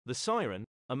The siren,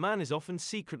 a man is often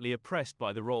secretly oppressed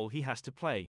by the role he has to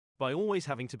play, by always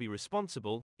having to be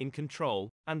responsible, in control,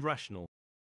 and rational.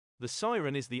 The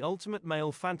siren is the ultimate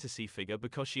male fantasy figure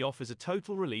because she offers a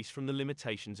total release from the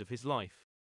limitations of his life.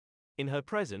 In her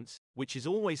presence, which is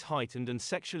always heightened and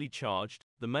sexually charged,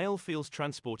 the male feels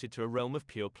transported to a realm of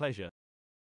pure pleasure.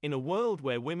 In a world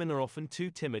where women are often too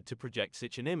timid to project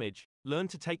such an image, learn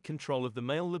to take control of the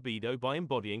male libido by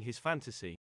embodying his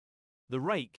fantasy. The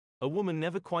rake, a woman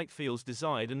never quite feels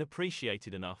desired and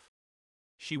appreciated enough.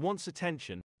 She wants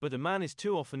attention, but a man is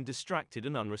too often distracted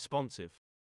and unresponsive.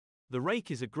 The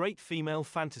rake is a great female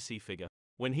fantasy figure.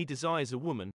 When he desires a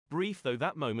woman, brief though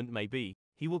that moment may be,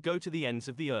 he will go to the ends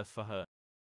of the earth for her.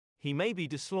 He may be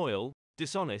disloyal,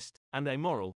 dishonest, and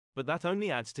amoral, but that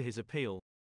only adds to his appeal.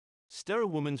 Stir a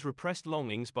woman's repressed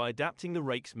longings by adapting the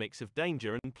rake's mix of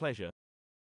danger and pleasure.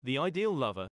 The ideal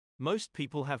lover. Most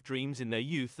people have dreams in their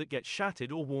youth that get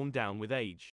shattered or worn down with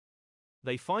age.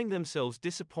 They find themselves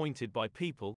disappointed by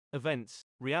people, events,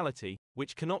 reality,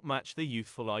 which cannot match their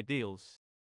youthful ideals.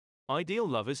 Ideal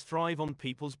lovers thrive on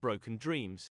people's broken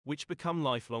dreams, which become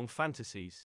lifelong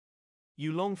fantasies.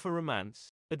 You long for romance,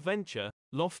 adventure,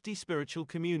 lofty spiritual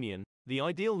communion. The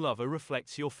ideal lover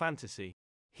reflects your fantasy.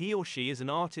 He or she is an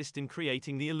artist in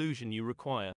creating the illusion you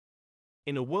require.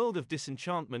 In a world of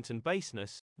disenchantment and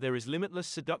baseness, there is limitless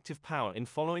seductive power in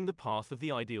following the path of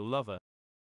the ideal lover.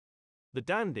 The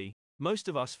dandy. Most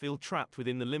of us feel trapped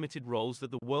within the limited roles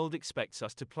that the world expects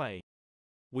us to play.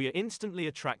 We are instantly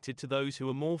attracted to those who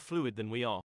are more fluid than we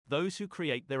are, those who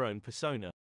create their own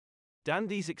persona.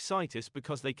 Dandies excite us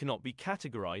because they cannot be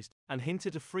categorized, and hint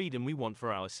at a freedom we want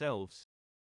for ourselves.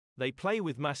 They play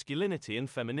with masculinity and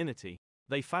femininity.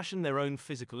 They fashion their own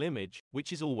physical image,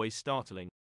 which is always startling.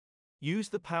 Use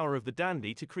the power of the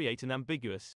dandy to create an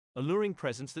ambiguous, alluring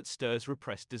presence that stirs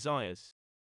repressed desires.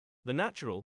 The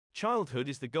natural. Childhood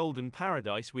is the golden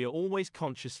paradise we are always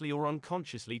consciously or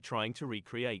unconsciously trying to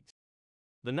recreate.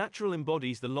 The natural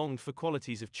embodies the longed-for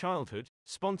qualities of childhood: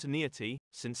 spontaneity,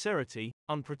 sincerity,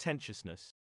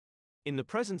 unpretentiousness. In the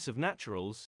presence of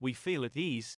naturals, we feel at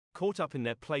ease, caught up in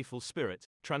their playful spirit,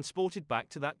 transported back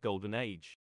to that golden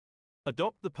age.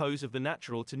 Adopt the pose of the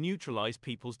natural to neutralize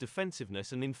people's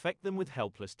defensiveness and infect them with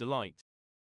helpless delight.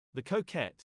 The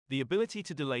coquette. The ability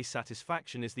to delay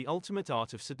satisfaction is the ultimate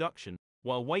art of seduction.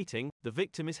 While waiting, the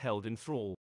victim is held in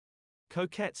thrall.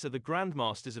 Coquettes are the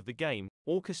grandmasters of the game,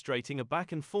 orchestrating a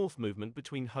back-and-forth movement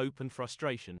between hope and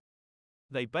frustration.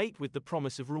 They bait with the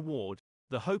promise of reward,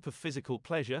 the hope of physical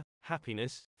pleasure,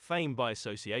 happiness, fame by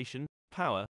association,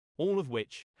 power, all of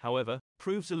which, however,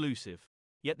 proves elusive.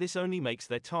 Yet this only makes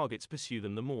their targets pursue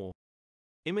them the more.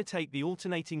 Imitate the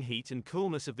alternating heat and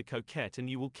coolness of the coquette and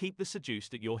you will keep the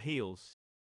seduced at your heels.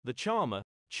 The charmer.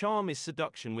 Charm is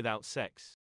seduction without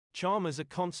sex. Charmers are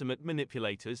consummate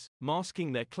manipulators,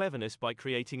 masking their cleverness by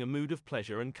creating a mood of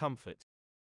pleasure and comfort.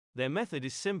 Their method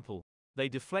is simple. They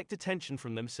deflect attention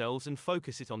from themselves and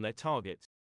focus it on their target.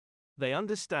 They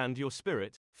understand your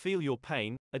spirit, feel your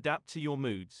pain, adapt to your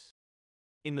moods.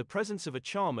 In the presence of a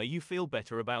charmer you feel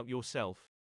better about yourself.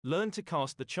 Learn to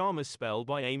cast the charmer's spell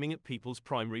by aiming at people's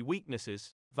primary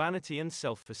weaknesses, vanity and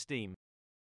self-esteem.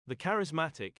 The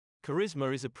charismatic.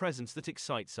 Charisma is a presence that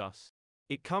excites us.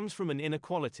 It comes from an inner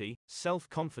quality,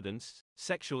 self-confidence,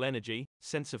 sexual energy,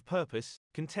 sense of purpose,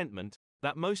 contentment,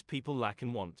 that most people lack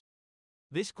and want.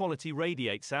 This quality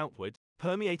radiates outward,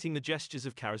 permeating the gestures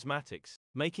of charismatics,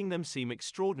 making them seem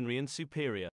extraordinary and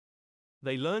superior.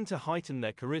 They learn to heighten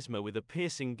their charisma with a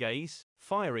piercing gaze,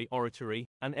 fiery oratory,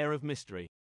 and air of mystery.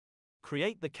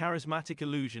 Create the charismatic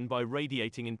illusion by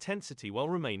radiating intensity while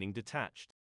remaining detached.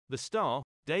 The star.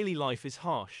 Daily life is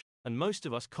harsh, and most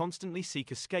of us constantly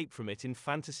seek escape from it in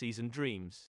fantasies and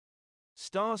dreams.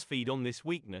 Stars feed on this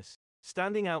weakness.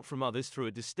 Standing out from others through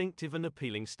a distinctive and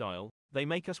appealing style, they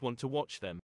make us want to watch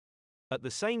them. At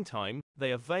the same time,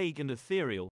 they are vague and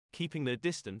ethereal, keeping their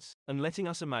distance, and letting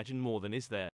us imagine more than is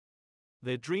there.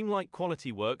 Their dreamlike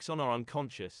quality works on our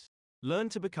unconscious. Learn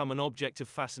to become an object of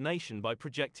fascination by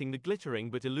projecting the glittering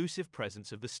but elusive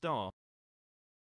presence of the star.